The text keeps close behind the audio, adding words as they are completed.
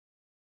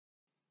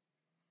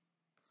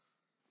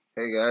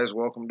Hey guys,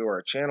 welcome to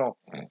our channel.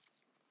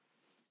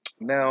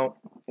 Now,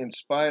 in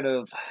spite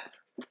of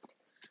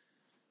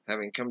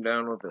having come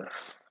down with a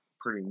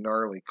pretty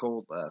gnarly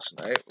cold last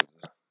night, with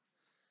a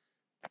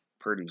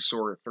pretty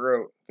sore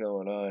throat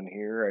going on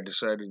here, I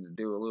decided to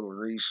do a little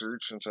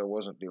research since I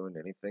wasn't doing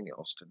anything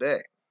else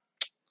today.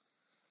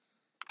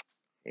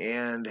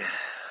 And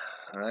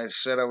I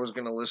said I was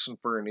going to listen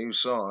for a new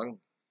song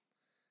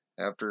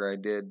after I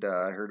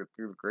heard it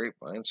through the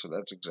grapevine, so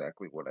that's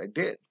exactly what I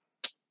did.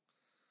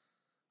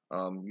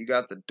 You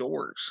got The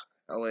Doors,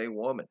 LA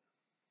Woman.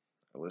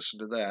 I listened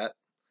to that.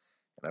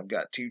 And I've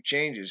got two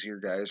changes here,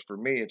 guys. For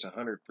me, it's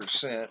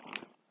 100%.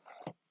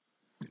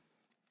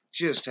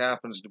 Just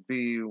happens to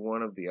be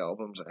one of the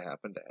albums I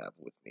happen to have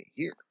with me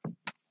here.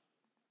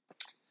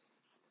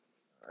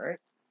 All right.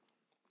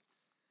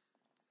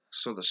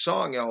 So the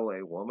song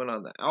LA Woman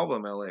on the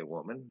album LA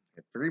Woman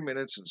at 3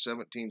 minutes and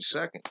 17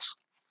 seconds.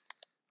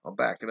 I'll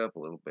back it up a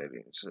little bit.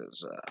 It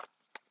says,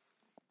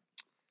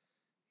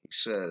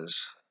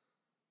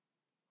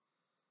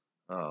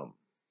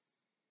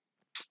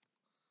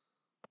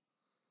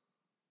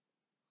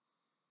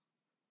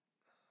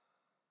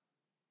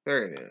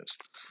 there it is.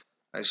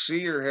 I see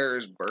your hair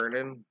is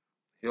burning.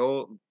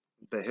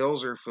 The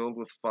hills are filled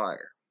with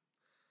fire.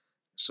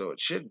 So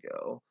it should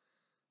go,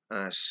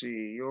 I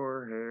see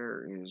your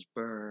hair is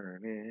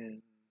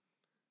burning.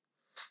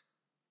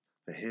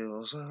 The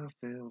hills are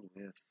filled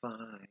with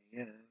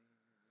fire.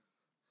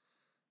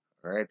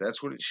 All right,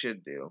 that's what it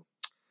should do.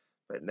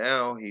 But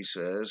now he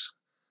says,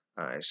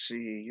 I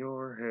see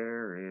your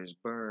hair is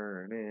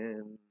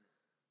burning.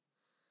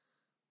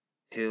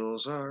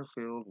 Hills are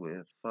filled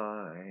with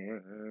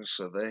fire.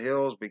 So the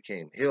hills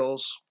became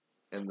hills,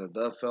 and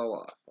the fell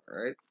off. All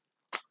right,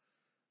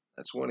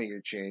 that's one of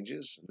your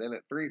changes. And then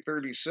at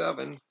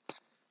 3:37,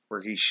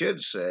 where he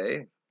used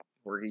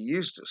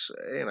to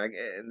say,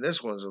 and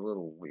this one's a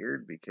little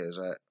weird because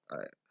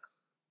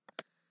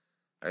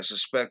I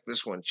suspect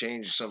this one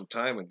changed some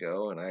time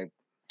ago, and I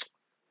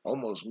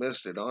almost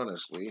missed it,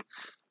 honestly.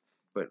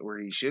 But where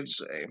he should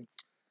say,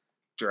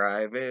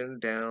 driving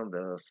down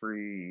the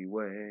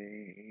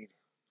freeway,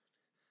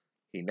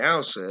 he now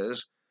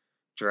says,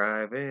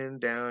 driving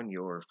down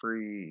your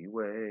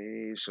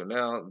freeway. So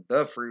now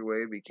the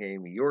freeway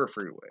became your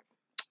freeway.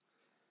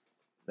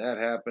 That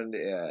happened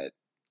at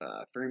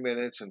 3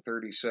 minutes and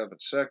 37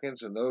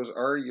 seconds, and those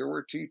are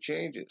your two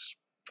changes.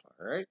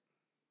 All right.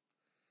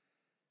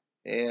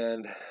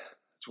 And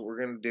that's what we're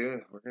going to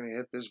do. We're going to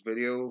hit this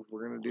video.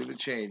 We're going to do the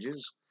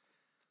changes.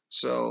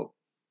 So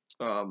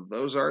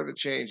those are the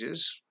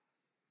changes.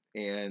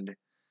 And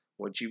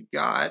what you've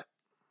got,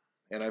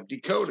 and I've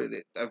decoded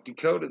it. I've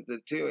decoded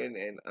the two,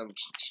 and I'm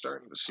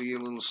starting to see a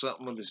little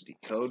something with this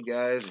decode,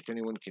 guys. If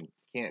anyone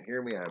can't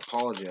hear me, I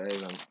apologize.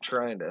 I'm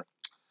trying to.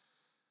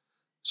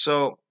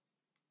 So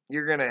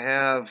you're going to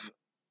have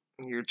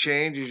your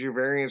change is your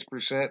variance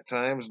percent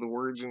times the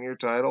words in your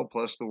title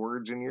plus the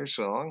words in your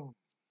song.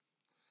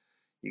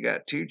 You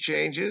got two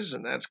changes,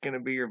 and that's going to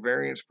be your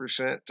variance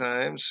percent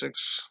times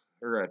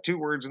 2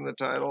 words in the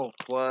title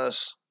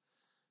plus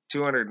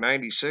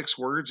 296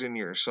 words in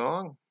your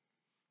song.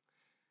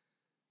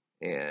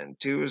 And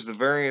 2 is the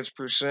variance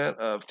percent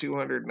of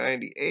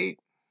 298.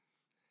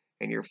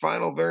 And your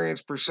final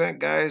variance percent,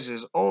 guys,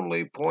 is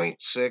only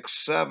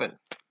 0.67.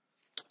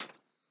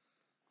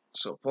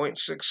 So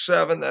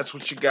 0.67, that's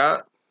what you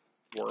got.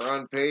 We're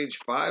on page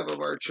 5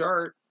 of our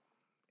chart.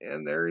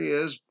 And there he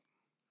is.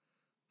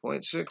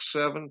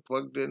 0.67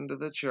 plugged into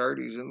the chart.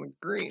 He's in the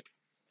green.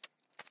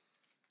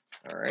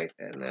 All right,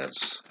 and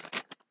there's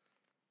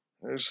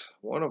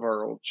one of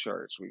our old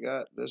charts.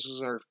 This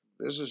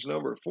is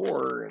number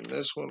 4, and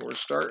this one we're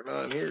starting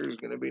on here is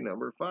going to be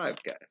number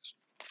 5, guys.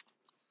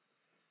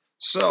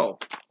 So,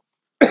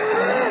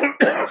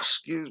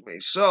 excuse me.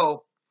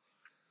 So,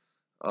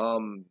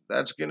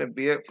 that's going to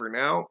be it for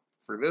now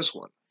for this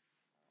one.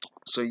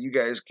 So you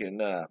guys can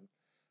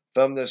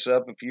thumb this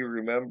up if you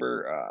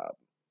remember.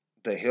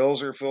 The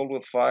hills are filled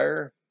with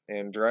fire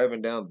and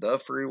driving down the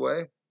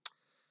freeway.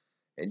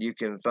 And you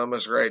can thumb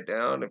us right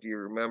down if you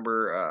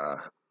remember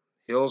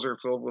hills are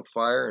filled with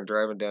fire and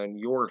driving down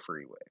your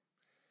freeway.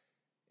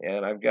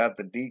 And I've got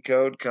the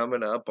decode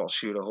coming up. I'll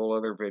shoot a whole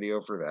other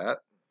video for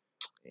that.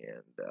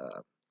 And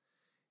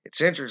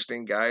it's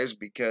interesting, guys,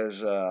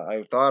 because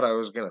I thought I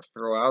was going to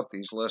throw out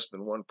these less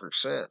than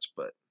 1%,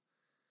 but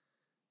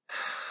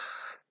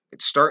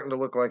it's starting to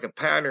look like a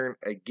pattern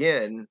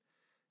again,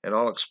 and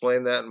I'll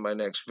explain that in my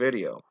next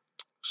video.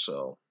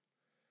 So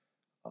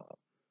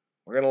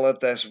we're going to let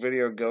this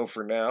video go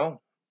for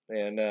now.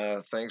 And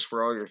thanks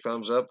for all your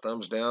thumbs up,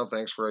 thumbs down.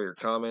 Thanks for all your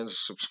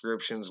comments,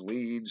 subscriptions,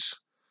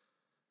 leads.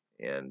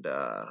 And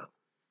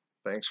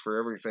thanks for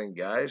everything,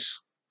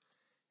 guys.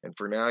 And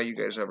for now, you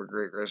guys have a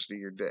great rest of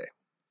your day.